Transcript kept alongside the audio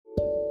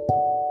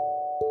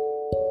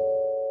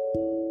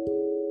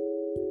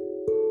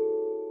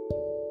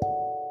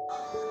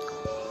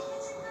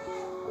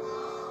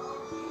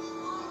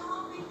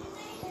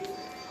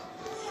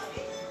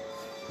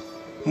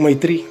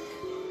मैत्री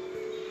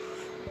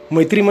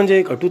मैत्री म्हणजे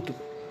एक अटूट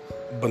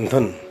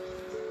बंधन.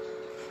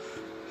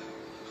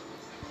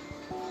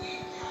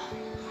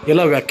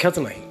 याला व्याख्याच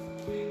नाही.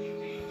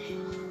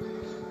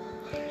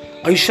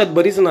 आयुष्यात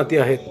बरीच नाती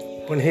आहेत,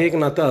 पण हे एक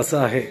नातं असं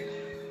आहे,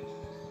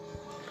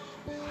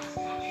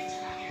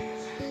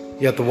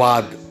 यात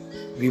वाद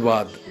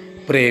विवाद,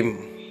 प्रेम,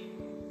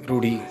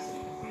 रूढी,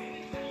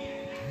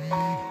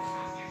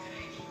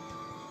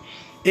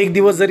 एक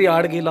दिवस जरी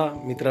आड गेला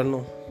मित्रांनो,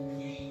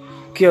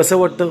 की असं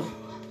वाटतं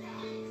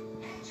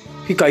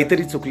की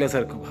काहीतरी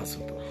चुकल्यासारखं भास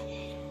होतं.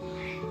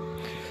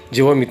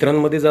 जेव्हा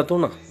मित्रांमध्ये जातो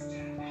ना,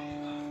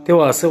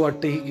 तेव्हा असं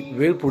वाटतं ही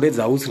वेळ पुढे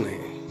जाऊच नये.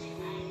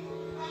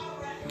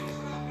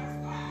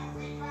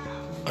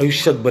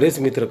 आयुष्यात बरेच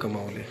मित्र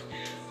कमावले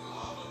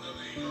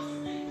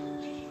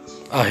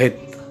आहेत.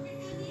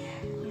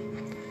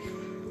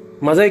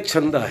 माझा एक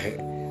छंद आहे,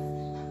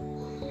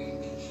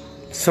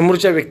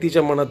 समोरच्या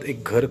व्यक्तीच्या मनात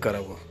एक घर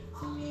करावं.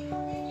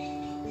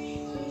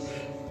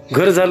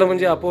 घर झालं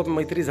म्हणजे आपोआप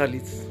मैत्री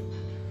झालीच.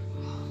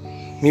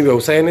 मी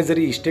व्यवसायाने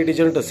जरी इस्टेट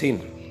एजंट असेन,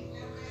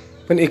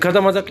 पण एखादा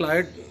माझा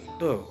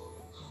क्लायंट,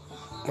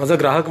 माझा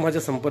ग्राहक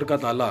माझ्या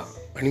संपर्कात आला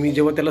आणि मी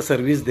जेव्हा त्याला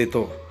सर्व्हिस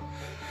देतो,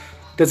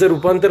 त्याचं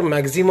रूपांतर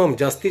मॅक्झिमम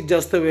जास्तीत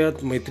जास्त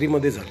वेळात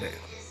मैत्रीमध्ये झालं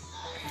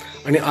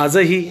आहे. आणि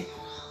आजही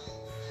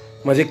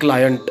माझे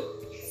क्लायंट,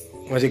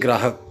 माझे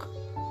ग्राहक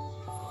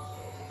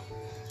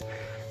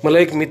मला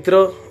एक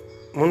मित्र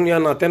म्हणून या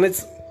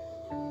नात्यानेच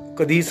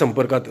कधीही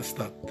संपर्कात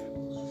असतात.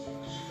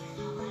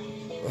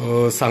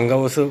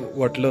 सांगावं असं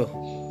वाटलं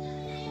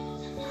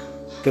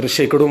तर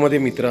शेकडोमध्ये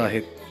मित्र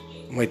आहेत,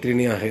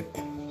 मैत्रिणी आहेत,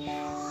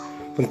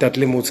 पण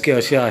त्यातले मोजके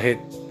असे आहेत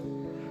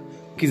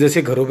की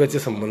जसे घरोब्याचे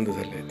संबंध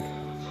झाले आहेत.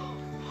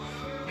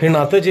 हे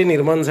नातं जे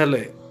निर्माण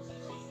झालंय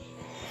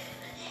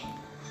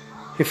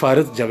हे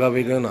फारच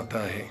जगावेगळं नातं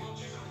आहे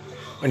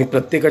आणि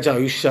प्रत्येकाच्या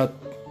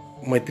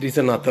आयुष्यात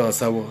मैत्रीचं नातं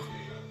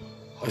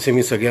असावं असे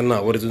मी सगळ्यांना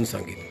आवर्जून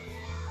सांगेन.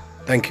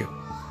 थँक्यू.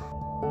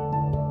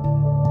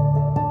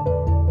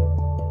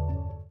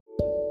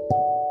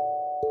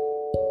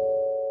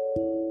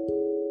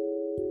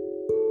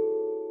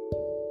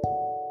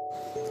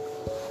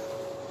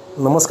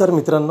 नमस्कार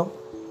मित्रांनो,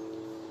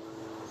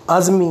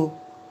 आज मी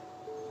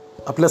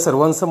आपल्या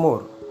सर्वांसमोर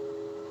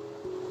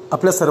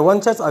आपल्या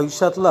सर्वांच्याच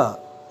आयुष्यातला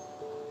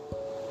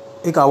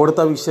एक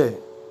आवडता विषय,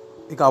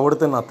 एक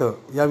आवडतं नातं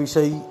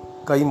याविषयी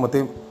काही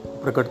मते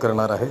प्रकट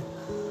करणार आहे.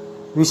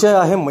 विषय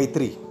आहे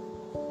मैत्री.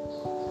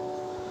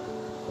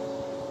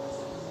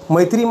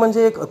 मैत्री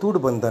म्हणजे एक अतूट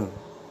बंधन.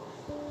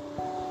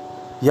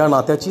 या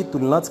नात्याची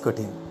तुलनाच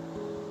कठीण.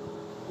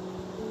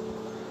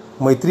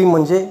 मैत्री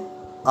म्हणजे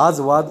आज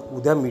वाद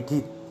उद्या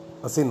मिठी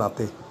असे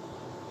नाते.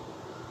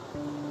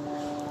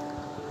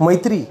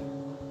 मैत्री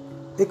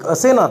एक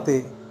असे नाते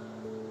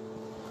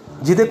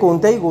जिथे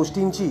कोणत्याही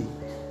गोष्टींची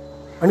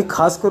आणि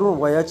खास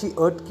करून वयाची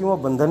अट किंवा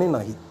बंधने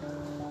नाहीत.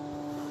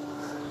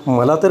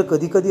 मला तर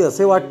कधी कधी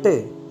असे वाटते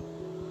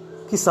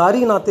की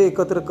सारी नाते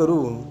एकत्र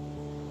करून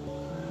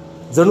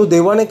जणू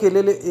देवाने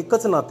केलेले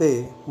एकच नाते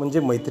म्हणजे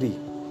मैत्री.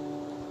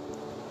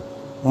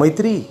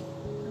 मैत्री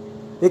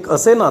एक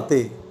असे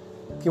नाते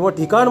किंवा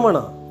ठिकाण म्हणा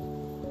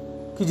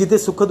की जिथे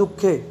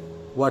सुखदुःखे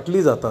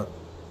वाटली जातात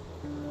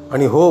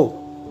आणि हो,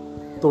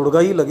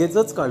 तोडगाही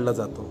लगेचच काढला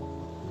जातो.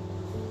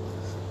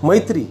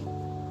 मैत्री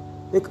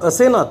एक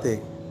असे नाते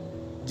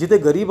जिथे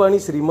गरीब आणि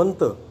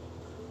श्रीमंत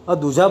हा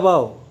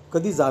दुजाभाव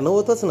कधी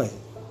जाणवतच नाही.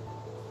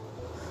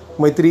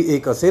 मैत्री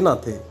एक असे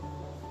नाते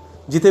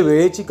जिथे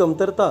वेळेची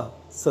कमतरता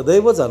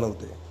सदैव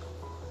जाणवते.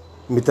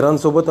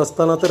 मित्रांसोबत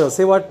असताना तर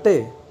असे वाटते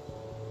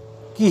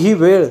की ही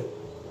वेळ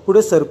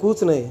पुढे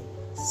सरकूच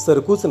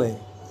नये.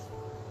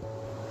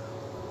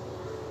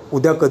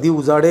 उद्या कधी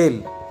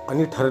उजाडेल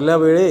आणि ठरल्या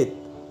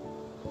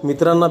वेळेत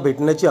मित्रांना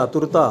भेटण्याची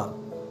आतुरता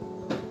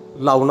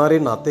लावणारे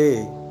नाते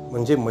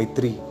म्हणजे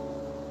मैत्री.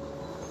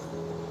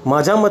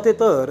 माझ्या मते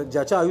तर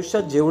ज्याच्या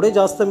आयुष्यात जेवढे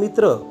जास्त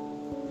मित्र,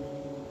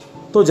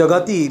 तो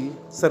जगातील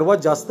सर्वात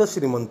जास्त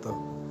श्रीमंत.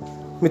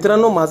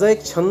 मित्रांनो, माझा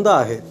एक छंद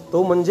आहे,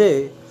 तो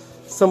म्हणजे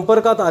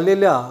संपर्कात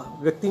आलेल्या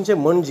व्यक्तींचे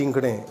मन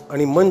जिंकणे.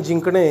 आणि मन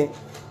जिंकणे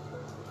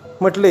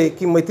म्हटले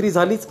की मैत्री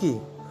झालीच की.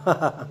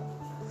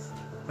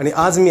 आणि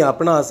आज मी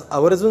आपणास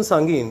आवर्जून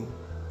सांगीन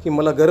की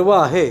मला गर्व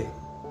आहे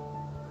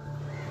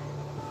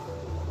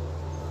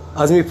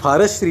आज मी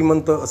फारच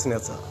श्रीमंत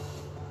असण्याचा.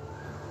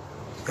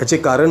 याचे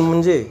कारण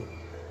म्हणजे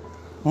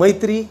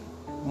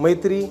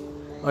मैत्री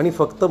आणि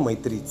फक्त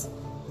मैत्रीच.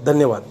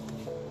 धन्यवाद.